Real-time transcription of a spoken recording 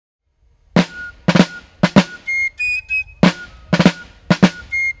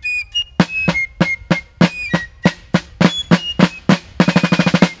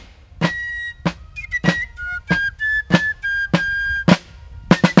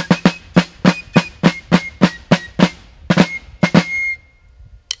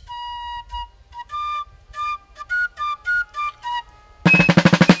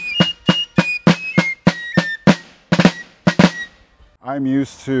I'm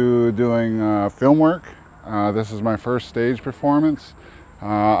used to doing film work. This is my first stage performance.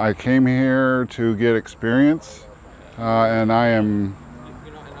 I came here to get experience, and I am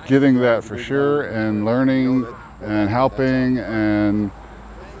getting that for sure, and learning and helping, and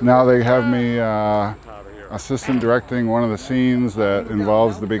now they have me assistant directing one of the scenes that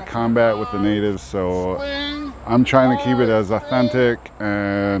involves the big combat with the natives, so I'm trying to keep it as authentic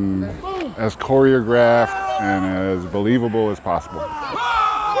and as choreographed and as believable as possible.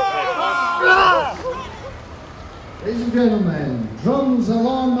 Ladies and gentlemen, drums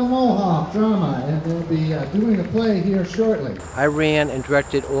along the Mohawk drama, and we'll be doing a play here shortly. I ran and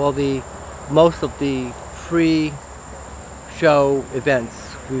directed most of the pre-show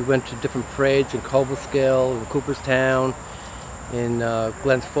events. We went to different parades in Cobleskill, in Cooperstown, in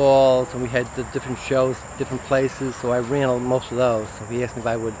Glens Falls, and we had the different shows, different places, so I ran most of those. So he asked me if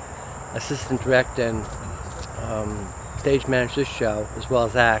I would assistant direct and stage manage this show, as well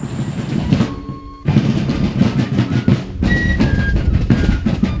as act.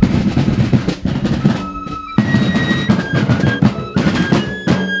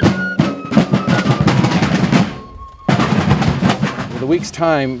 The week's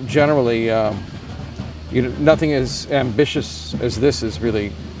time, generally, nothing as ambitious as this is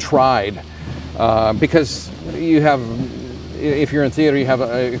really tried, because you have, if you're in theater,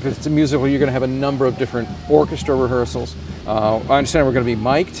 if it's a musical, you're going to have a number of different orchestra rehearsals. I understand we're going to be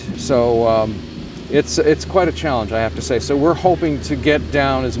mic'd, so it's quite a challenge, I have to say. So we're hoping to get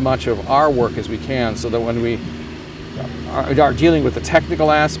down as much of our work as we can, so that when we are dealing with the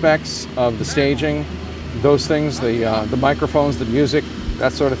technical aspects of the staging, those things, the microphones, the music,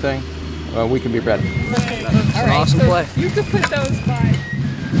 that sort of thing, we can be ready. It's an awesome play. You could put those by.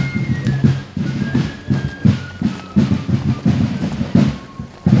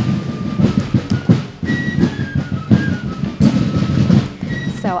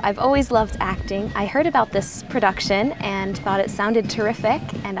 So I've always loved acting. I heard about this production and thought it sounded terrific,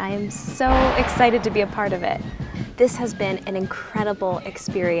 and I am so excited to be a part of it. This has been an incredible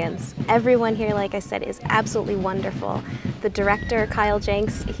experience. Everyone here, like I said, is absolutely wonderful. The director, Kyle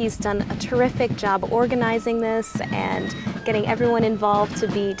Jenks, he's done a terrific job organizing this and getting everyone involved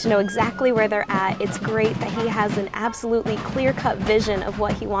to know exactly where they're at. It's great that he has an absolutely clear-cut vision of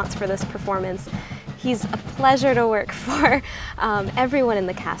what he wants for this performance. He's a pleasure to work for. Everyone in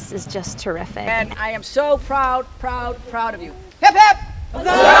the cast is just terrific. And I am so proud of you. Hip hip! Huzzah!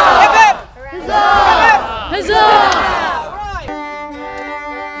 Hip hip! Huzzah! Huzzah!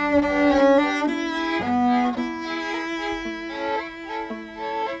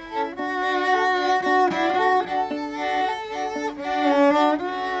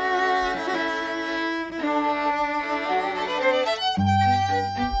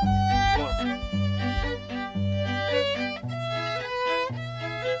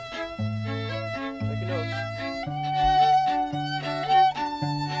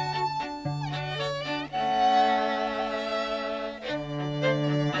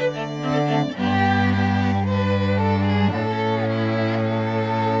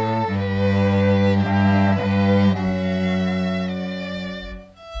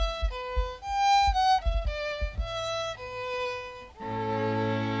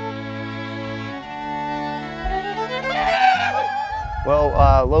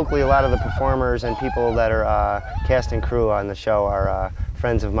 Well, locally, a lot of the performers and people that are cast and crew on the show are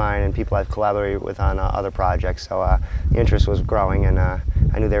friends of mine and people I've collaborated with on other projects. So the interest was growing, and I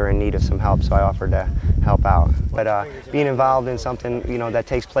knew they were in need of some help, so I offered to help out. But being involved in something, that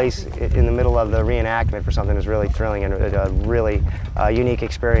takes place in the middle of the reenactment for something is really thrilling and a really unique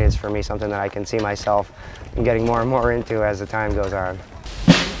experience for me, something that I can see myself getting more and more into as the time goes on.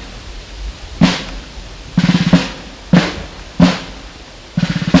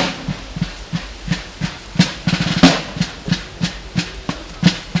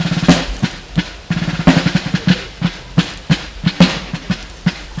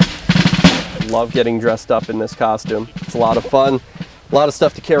 Love getting dressed up in this costume. It's a lot of fun, a lot of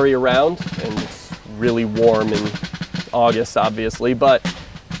stuff to carry around, and it's really warm in August, obviously, but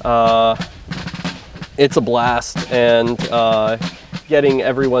it's a blast, and getting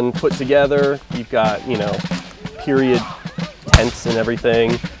everyone put together. You've got, period tents and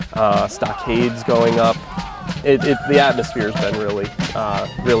everything, stockades going up. The atmosphere's been really,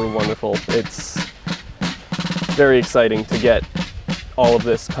 really wonderful. It's very exciting to get all of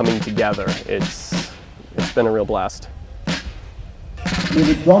this coming together. It's been a real blast. May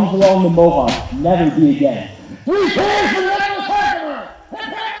the drums along the Mohawk never be again. 3 cheers for the Iowa customer! Hip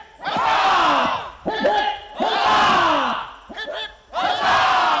hip! Hurrah! Hip hip! Hurrah! Hip hip!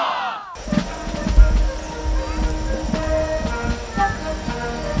 Hurrah!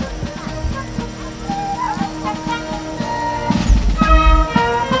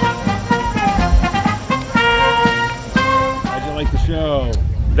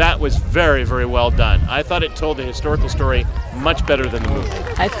 very, very well done. I thought it told the historical story much better than the movie.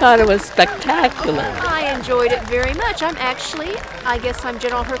 I thought it was spectacular. I enjoyed it very much. I guess I'm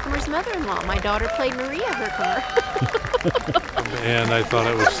General Herkimer's mother-in-law. My daughter played Maria Herkimer. And I thought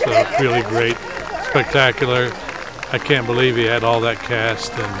it was really great, spectacular. I can't believe he had all that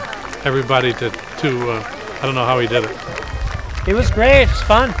cast and everybody to I don't know how he did it. It was great, it was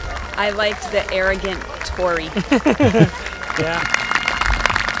fun. I liked the arrogant Tory. Yeah.